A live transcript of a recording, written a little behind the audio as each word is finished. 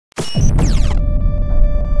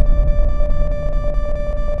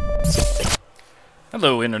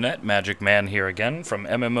Hello Internet, Magic Man here again from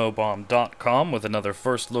MMORPG.com with another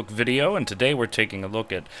first look video, and today we're taking a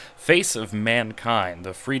look at Face of Mankind,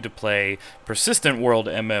 the free-to-play persistent world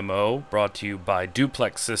MMO brought to you by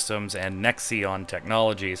Duplex Systems and Nexion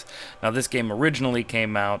Technologies. Now this game originally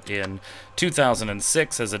came out in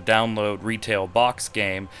 2006 as a download retail box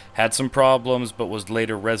game, had some problems but was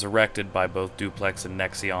later resurrected by both Duplex and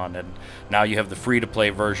Nexion, and now you have the free-to-play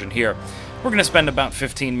version here. We're going to spend about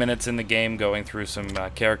 15 minutes in the game going through some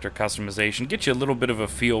character customization, get you a little bit of a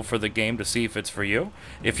feel for the game to see if it's for you.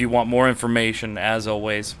 If you want more information, as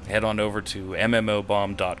always, head on over to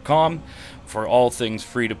MMORPG.com for all things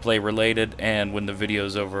free-to-play related, and when the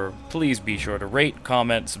video's over, please be sure to rate,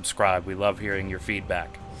 comment, subscribe. We love hearing your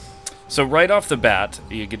feedback. So right off the bat,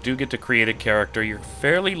 you do get to create a character. You're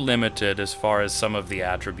fairly limited as far as some of the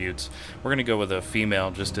attributes. We're going to go with a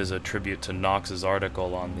female just as a tribute to Nox's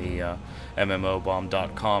article on the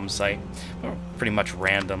MMORPG.com site. Pretty much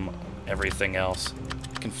random everything else.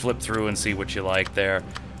 You can flip through and see what you like there,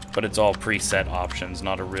 but it's all preset options,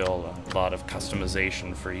 not a real lot of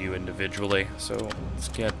customization for you individually. So let's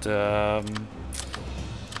get...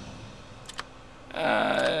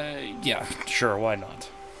 yeah, sure, why not?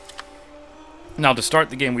 Now, to start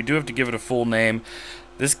the game, we do have to give it a full name.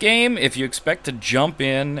 This game, if you expect to jump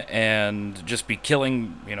in and just be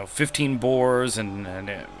killing, 15 boars and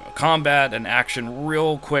combat and action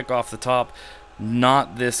real quick off the top,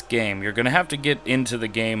 not this game. You're going to have to get into the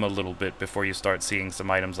game a little bit before you start seeing some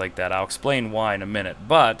items like that. I'll explain why in a minute.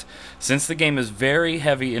 But since the game is very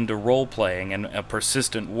heavy into role-playing and a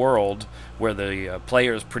persistent world where the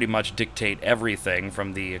players pretty much dictate everything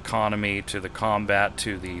from the economy to the combat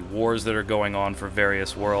to the wars that are going on for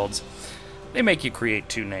various worlds, they make you create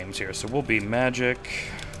two names here. So we'll be Magic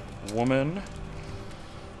Woman.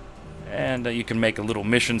 And you can make a little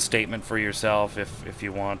mission statement for yourself if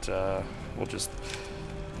you want. We'll just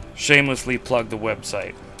shamelessly plug the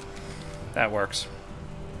website. That works.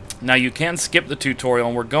 Now you can skip the tutorial,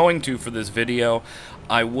 and we're going to for this video.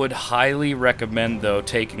 I would highly recommend, though,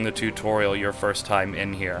 taking the tutorial your first time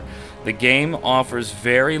in here. The game offers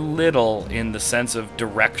very little in the sense of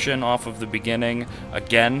direction off of the beginning.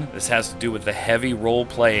 Again, this has to do with the heavy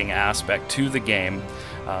role-playing aspect to the game.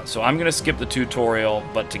 So I'm going to skip the tutorial,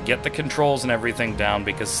 but to get the controls and everything down,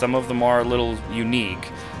 because some of them are a little unique,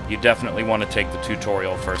 you definitely want to take the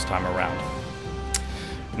tutorial first time around.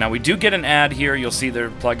 Now we do get an ad here. You'll see they're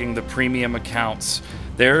plugging the premium accounts.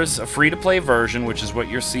 There's a free-to-play version, which is what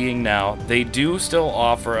you're seeing now. They do still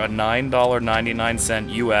offer a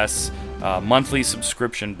 $9.99 US monthly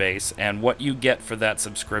subscription base, and what you get for that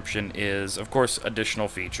subscription is, of course, additional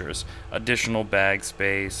features, additional bag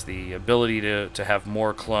space, the ability to have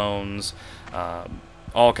more clones,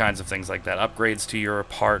 all kinds of things like that, upgrades to your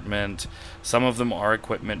apartment. Some of them are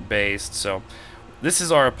equipment based. So this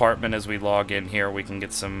is our apartment. As we log in here, we can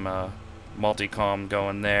get some multicom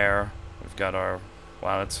going there. We've got our,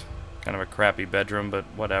 wow, it's kind of a crappy bedroom, but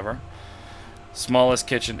whatever. Smallest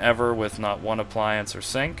kitchen ever with not one appliance or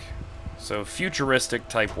sink. So futuristic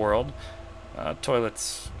type world.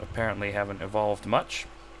 Toilets apparently haven't evolved much.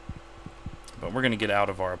 But we're going to get out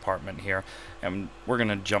of our apartment here, and we're going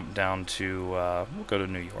to jump down to, we'll go to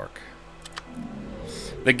New York.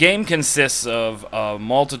 The game consists of a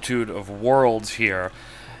multitude of worlds here,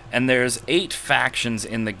 and there's 8 factions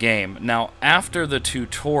in the game. Now, after the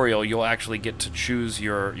tutorial, you'll actually get to choose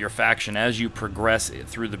your faction as you progress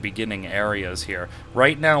through the beginning areas here.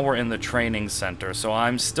 Right now, we're in the training center, so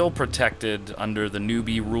I'm still protected under the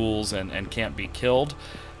newbie rules and can't be killed.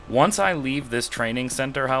 Once I leave this training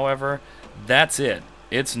center, however, that's it.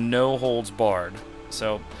 It's no holds barred.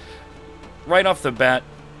 So, right off the bat,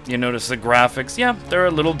 you notice the graphics, yeah, they're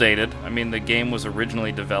a little dated. I mean, the game was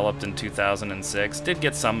originally developed in 2006, did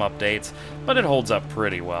get some updates, but it holds up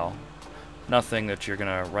pretty well. Nothing that you're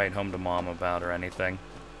gonna write home to mom about or anything.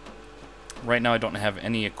 Right now I don't have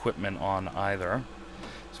any equipment on either,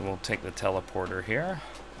 so we'll take the teleporter here.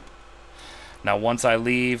 Now once I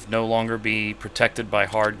leave, no longer be protected by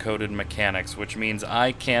hard-coded mechanics, which means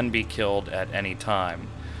I can be killed at any time.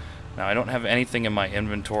 Now I don't have anything in my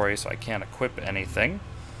inventory, so I can't equip anything.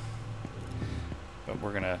 But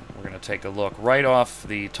we're gonna take a look. Right off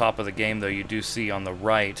the top of the game, though, you do see on the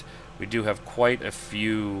right, we do have quite a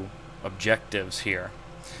few objectives here.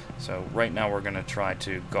 So right now we're gonna try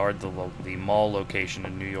to guard the mall location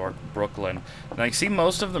in New York, Brooklyn. Now you see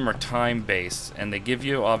most of them are time-based, and they give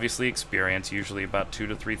you obviously experience, usually about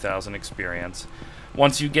 2,000 to 3,000 experience.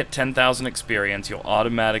 Once you get 10,000 experience, you'll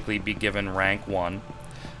automatically be given rank 1.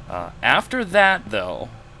 After that, though,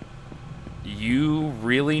 you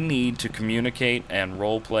really need to communicate and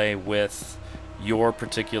roleplay with your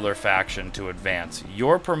particular faction to advance.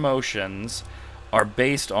 Your promotions are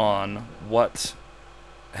based on what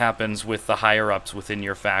happens with the higher-ups within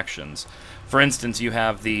your factions. For instance, you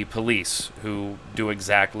have the police, who do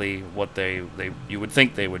exactly what you would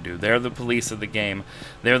think they would do. They're the police of the game.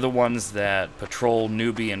 They're the ones that patrol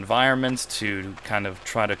newbie environments to kind of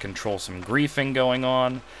try to control some griefing going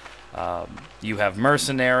on. You have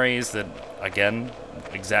mercenaries that, again,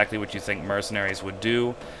 exactly what you think mercenaries would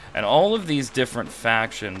do. And all of these different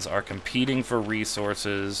factions are competing for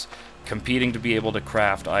resources, competing to be able to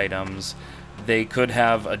craft items. They could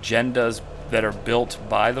have agendas that are built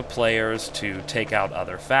by the players to take out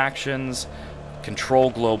other factions, control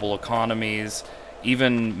global economies,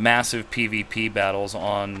 even massive PvP battles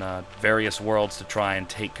on various worlds to try and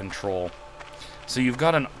take control. So you've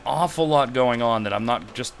got an awful lot going on that I'm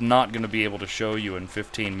not going to be able to show you in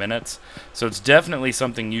 15 minutes. So it's definitely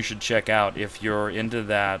something you should check out if you're into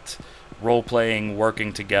that role-playing,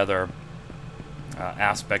 working together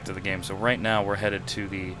aspect of the game. So right now we're headed to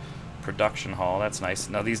the production hall. That's nice.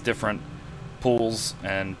 Now these different pools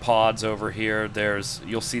and pods over here,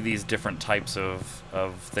 you'll see these different types of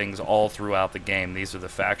things all throughout the game. These are the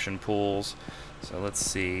faction pools. So let's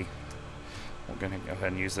see. We're going to go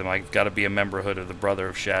ahead and use them. I've got to be a memberhood of the Brother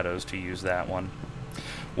of Shadows to use that one.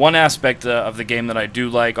 One aspect of the game that I do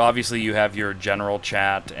like, obviously you have your general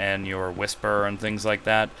chat and your whisper and things like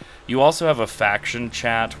that. You also have a faction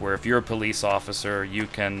chat where if you're a police officer, you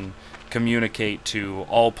can communicate to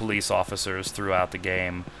all police officers throughout the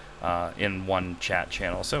game in one chat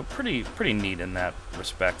channel. So pretty neat in that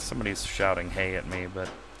respect. Somebody's shouting hey at me, but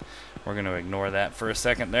we're going to ignore that for a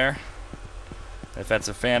second there. If that's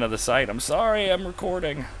a fan of the site, I'm sorry, I'm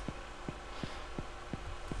recording.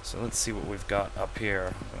 So let's see what we've got up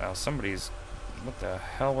here. Now what the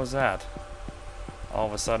hell was that? All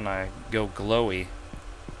of a sudden I go glowy.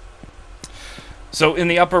 So in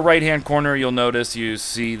the upper right hand corner you'll notice you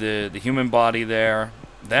see the human body there.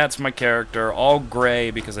 That's my character, all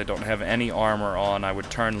gray because I don't have any armor on. I would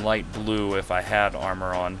turn light blue if I had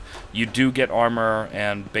armor on. You do get armor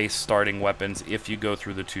and base starting weapons if you go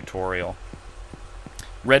through the tutorial.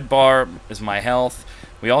 Red bar is my health.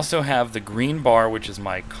 We also have the green bar, which is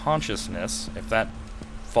my consciousness. If that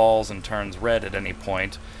falls and turns red at any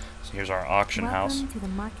point, so here's our auction house.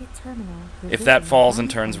 If that falls and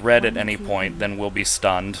turns red at any point, then we'll be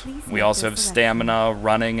stunned. We also have stamina,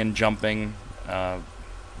 running and jumping,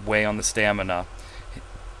 way on the stamina.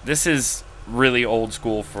 This is really old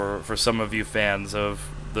school for some of you fans of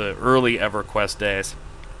the early EverQuest days.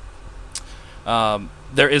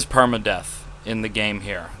 There is permadeath in the game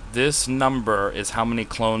here. This number is how many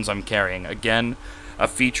clones I'm carrying. Again, a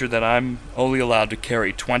feature that I'm only allowed to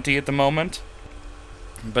carry 20 at the moment,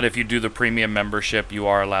 but if you do the premium membership, you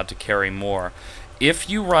are allowed to carry more. If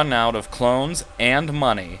you run out of clones and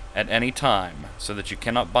money at any time, so that you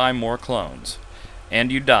cannot buy more clones,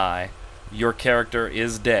 and you die, your character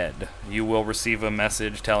is dead. You will receive a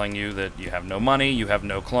message telling you that you have no money, you have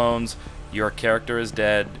no clones, your character is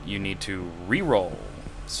dead, you need to re-roll.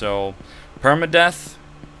 So, permadeath,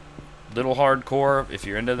 little hardcore. If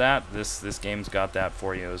you're into that, this game's got that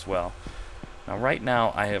for you as well. Now right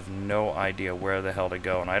now I have no idea where the hell to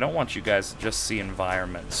go, and I don't want you guys to just see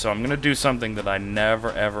environments. So I'm going to do something that I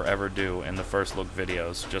never ever do in the first look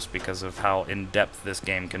videos, just because of how in-depth this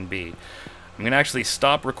game can be. I'm going to actually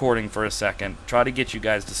stop recording for a second, try to get you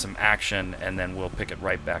guys to some action, and then we'll pick it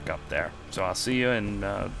right back up there. So I'll see you in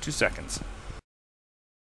 2 seconds.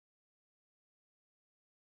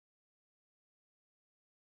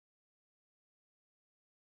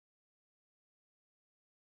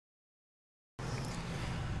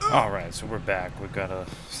 Alright, so we're back. We've got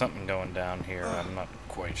something going down here. I'm not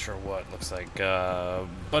quite sure what. Looks like a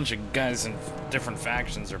bunch of guys in different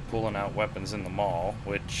factions are pulling out weapons in the mall,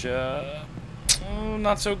 which,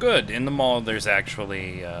 not so good. In the mall, there's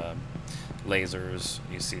actually lasers.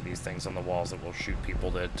 You see these things on the walls that will shoot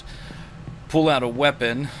people that pull out a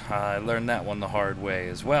weapon. I learned that one the hard way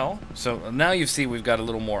as well. So now you see we've got a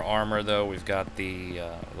little more armor, though. We've got the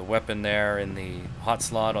weapon there in the hot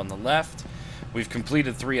slot on the left. We've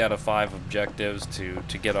completed 3 out of 5 objectives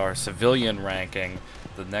to get our civilian ranking.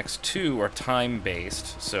 The next 2 are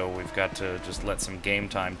time-based, so we've got to just let some game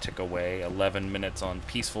time tick away. 11 minutes on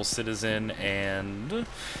Peaceful Citizen and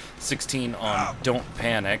 16 on Don't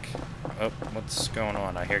Panic. Oh, what's going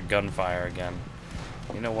on? I hear gunfire again.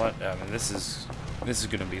 You know what? I mean, this is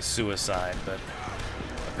going to be suicide, but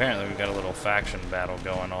apparently we've got a little faction battle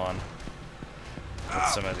going on with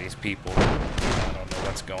some of these people. I don't know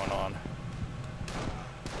what's going on.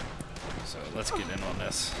 So let's get in on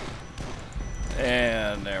this.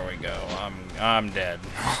 And there we go. I'm dead.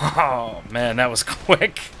 Oh man, that was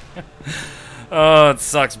quick. Oh, it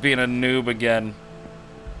sucks being a noob again.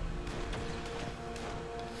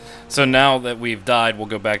 So now that we've died, we'll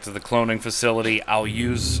go back to the cloning facility. I'll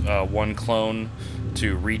use one clone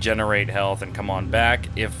to regenerate health and come on back.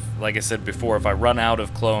 If, like I said before, if I run out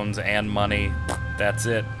of clones and money, that's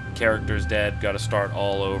it. Character's dead. Got to start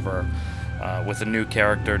all over with a new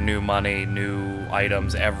character, new money, new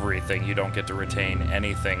items, everything. You don't get to retain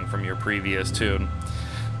anything from your previous tune.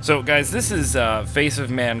 So guys, this is Face of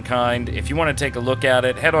Mankind. If you want to take a look at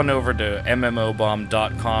it, head on over to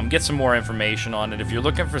MMOBomb.com, get some more information on it. If you're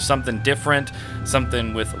looking for something different,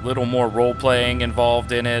 something with a little more role-playing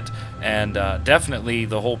involved in it, and definitely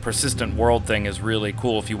the whole persistent world thing is really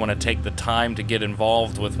cool if you want to take the time to get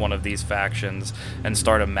involved with one of these factions and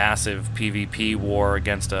start a massive PvP war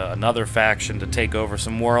against another faction to take over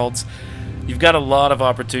some worlds. You've got a lot of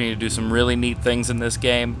opportunity to do some really neat things in this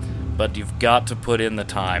game, but you've got to put in the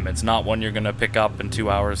time. It's not one you're going to pick up and 2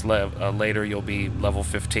 hours later you'll be level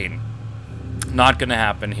 15. Not going to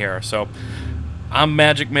happen here. So I'm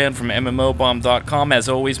Magic Man from MMOBomb.com. As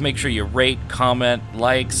always, make sure you rate, comment,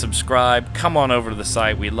 like, subscribe. Come on over to the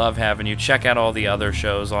site. We love having you. Check out all the other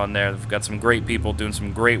shows on there. We've got some great people doing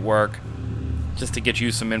some great work just to get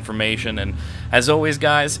you some information. And as always,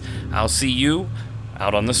 guys, I'll see you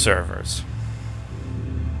out on the servers.